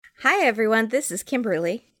Hi, everyone. This is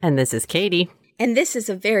Kimberly. And this is Katie. And this is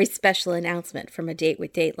a very special announcement from A Date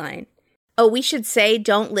with Dateline. Oh, we should say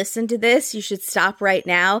don't listen to this. You should stop right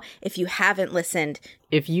now if you haven't listened.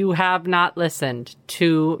 If you have not listened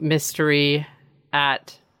to Mystery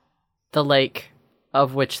at the Lake,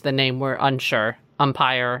 of which the name we're unsure,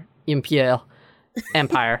 Empire,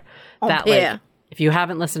 that lake. If you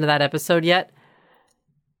haven't listened to that episode yet,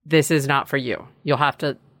 this is not for you. You'll have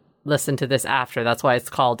to listen to this after. That's why it's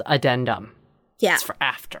called Addendum. Yeah. It's for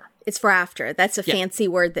after. It's for after. That's a fancy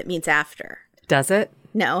word that means after. Does it?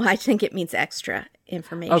 No, I think it means extra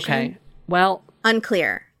information. Okay. Well.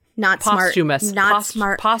 Unclear. Not posthumous. smart. Not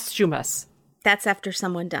smart. Posthumous. That's after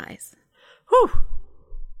someone dies. Whew.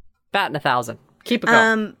 Batting 1,000. Keep it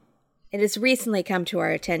going. It has recently come to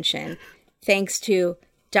our attention, thanks to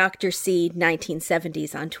Dr. C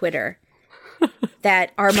 1970s on Twitter,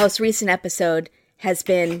 that our most recent episode has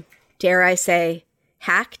been, dare I say,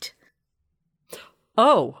 hacked.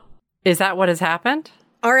 Oh, is that what has happened?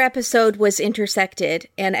 Our episode was intersected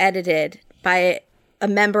and edited by a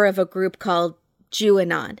member of a group called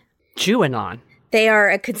JewAnon. JewAnon? They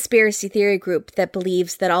are a conspiracy theory group that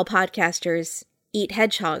believes that all podcasters eat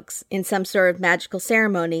hedgehogs in some sort of magical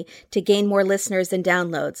ceremony to gain more listeners and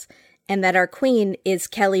downloads, and that our queen is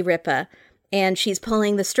Kelly Ripa, and she's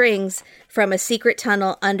pulling the strings from a secret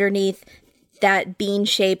tunnel underneath that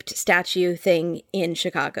bean-shaped statue thing in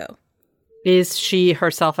Chicago. Is she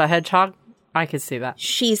herself a hedgehog? I could see that.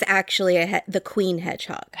 She's actually the queen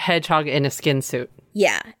hedgehog. Hedgehog in a skin suit.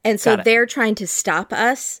 Yeah, and so they're trying to stop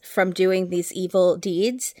us from doing these evil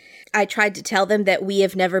deeds. I tried to tell them that we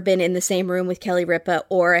have never been in the same room with Kelly Ripa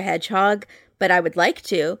or a hedgehog, but I would like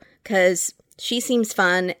to, because she seems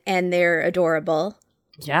fun and they're adorable.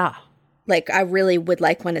 Yeah. Like, I really would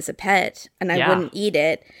like one as a pet, and I wouldn't eat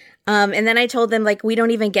it. And then I told them, like, we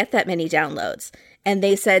don't even get that many downloads. And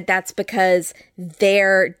they said that's because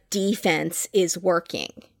their defense is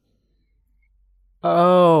working.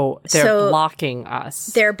 Oh, they're blocking us.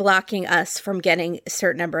 They're blocking us from getting a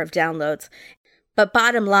certain number of downloads. But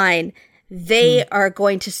bottom line, they are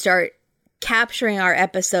going to start capturing our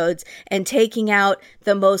episodes and taking out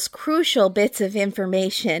the most crucial bits of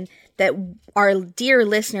information that our dear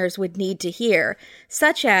listeners would need to hear,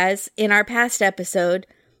 such as in our past episode,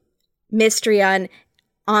 Mystery on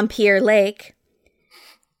Empire Lake.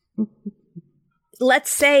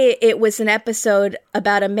 Let's say it was an episode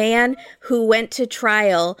about a man who went to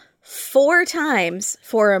trial 4 times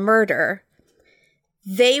for a murder.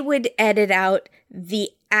 They would edit out the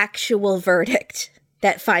actual verdict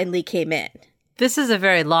that finally came in. This is a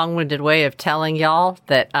very long-winded way of telling y'all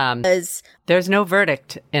that there's no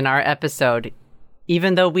verdict in our episode,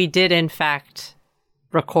 even though we did, in fact,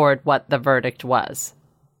 record what the verdict was.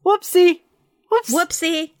 Whoopsie.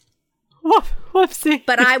 Whoopsie. Whoopsie.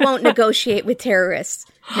 But I won't negotiate with terrorists.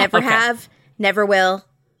 Never have, never will.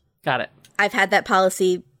 Got it. I've had that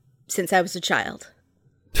policy since I was a child.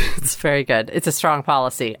 It's very good. It's a strong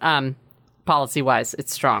policy. Policy-wise,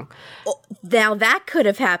 it's strong. Now that could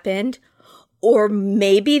have happened, or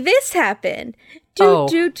maybe this happened. Clue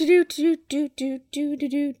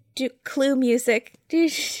music.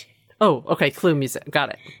 Oh, okay, clue music. Got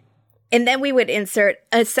it. And then we would insert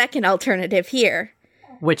a second alternative here.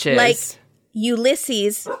 Which is? Like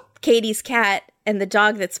Ulysses, Katie's cat, and the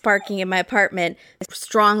dog that's barking in my apartment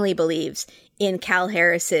strongly believes in Cal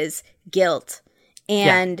Harris's guilt.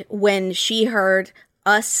 And when she heard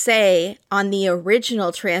us say on the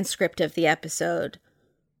original transcript of the episode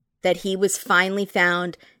that he was finally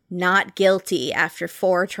found not guilty after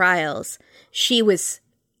 4 trials, she was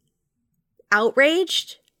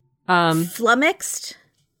outraged, flummoxed.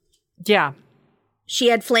 Yeah. She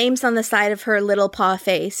had flames on the side of her little paw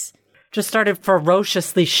face. Just started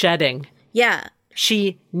ferociously shedding. Yeah.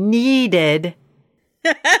 She needed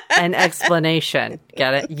an explanation.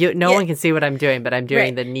 Get it? No one can see what I'm doing, but I'm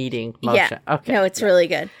doing the kneading motion. Yeah. Okay. No, it's really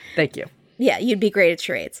good. Thank you. Yeah, you'd be great at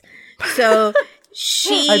charades. So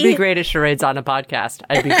I'd be great at charades on a podcast.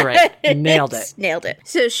 I'd be great. Nailed it. Nailed it.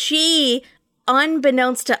 So she,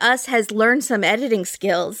 unbeknownst to us, has learned some editing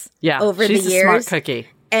skills over the years. She's a smart cookie.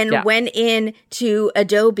 And went in to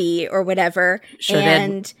Adobe or whatever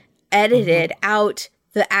edited out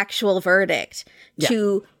the actual verdict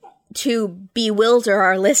to bewilder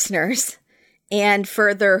our listeners and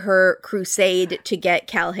further her crusade to get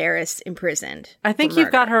Cal Harris imprisoned. I think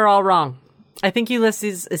you've got her all wrong. I think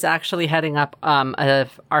Ulysses is actually heading up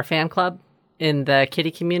our fan club in the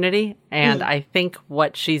kitty community, and I think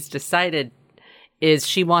what she's decided is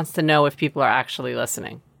she wants to know if people are actually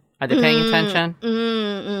listening. Are they paying attention?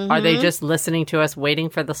 Are they just listening to us, waiting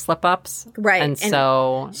for the slip-ups? Right. And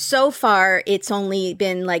so far, it's only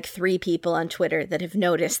been like 3 people on Twitter that have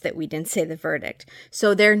noticed that we didn't say the verdict.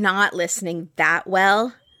 So they're not listening that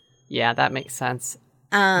well. Yeah, that makes sense.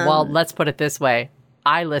 Well, let's put it this way.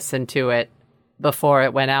 I listened to it before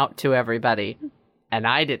it went out to everybody, and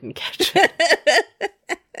I didn't catch it.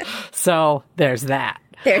 So there's that.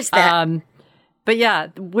 There's that. But yeah,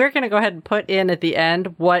 we're going to go ahead and put in at the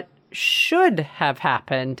end what should have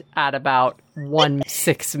happened at about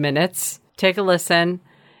 6 minutes. Take a listen.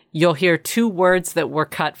 You'll hear 2 words that were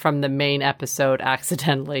cut from the main episode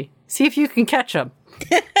accidentally. See if you can catch them.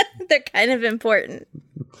 They're kind of important.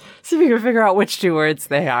 See if you can figure out which 2 words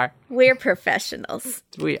they are. We're professionals.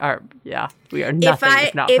 We are nothing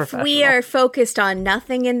if not professional. If we are focused on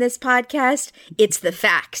nothing in this podcast, it's the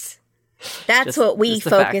facts. That's what we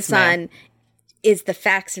focus on. Is the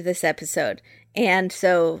facts of this episode. And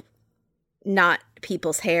so not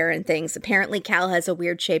people's hair and things. Apparently Cal has a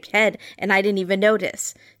weird shaped head and I didn't even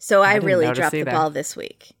notice. So I really dropped the ball this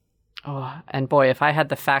week. Oh, and boy, if I had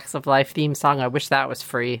the Facts of Life theme song, I wish that was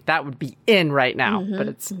free. That would be in right now, but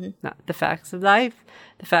it's not. The Facts of Life,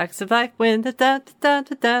 the Facts of Life, when the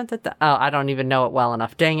da-da-da-da-da-da. Oh, I don't even know it well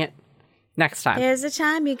enough. Dang it. Next time. There's a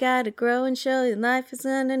time you gotta grow and show your life is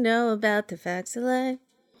gonna know about the facts of life.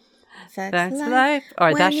 Facts of life. All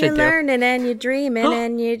right, that should do. When you're learning and you're dreaming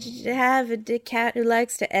and you have a cat who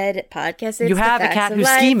likes to edit podcasts. You have a cat who's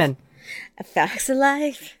scheming. Facts of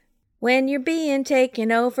life. When you're being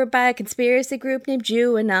taken over by a conspiracy group named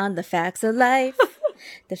QAnon, the facts of life.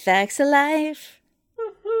 The facts of life.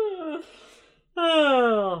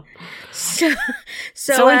 Oh.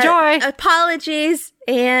 So enjoy. Apologies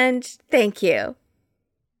and thank you.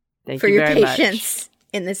 Thank for you your very patience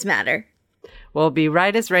in this matter. We'll be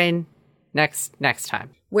right as rain next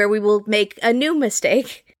time. Where we will make a new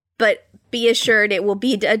mistake, but be assured it will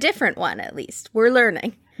be a different one at least. We're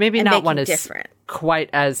learning. Maybe not one as different. Quite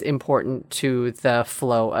as important to the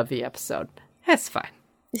flow of the episode. It's fine.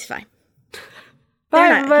 It's fine. Bye,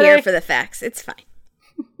 They're not here for the facts. It's fine.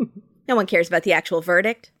 No one cares about the actual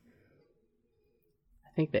verdict.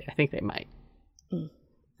 I think they might.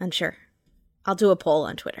 Unsure. I'll do a poll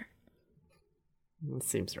on Twitter. That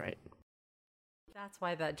seems right. That's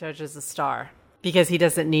why that judge is a star. Because he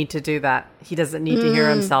doesn't need to do that. He doesn't need to hear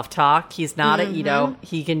himself talk. He's not a Ito.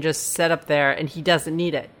 He can just sit up there and he doesn't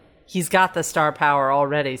need it. He's got the star power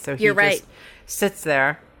already. So he just sits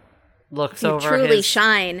there, looks over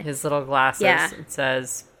his little glasses and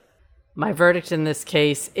says, my verdict in this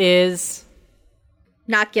case is...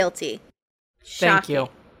 not guilty. Thank you.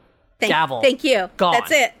 Gavel. Thank you. Gone.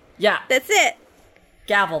 That's it. Yeah. That's it.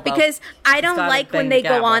 Gavel, though. Because I don't like when they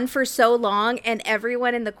go on for so long and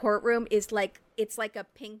everyone in the courtroom is like, it's like a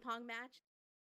ping pong match.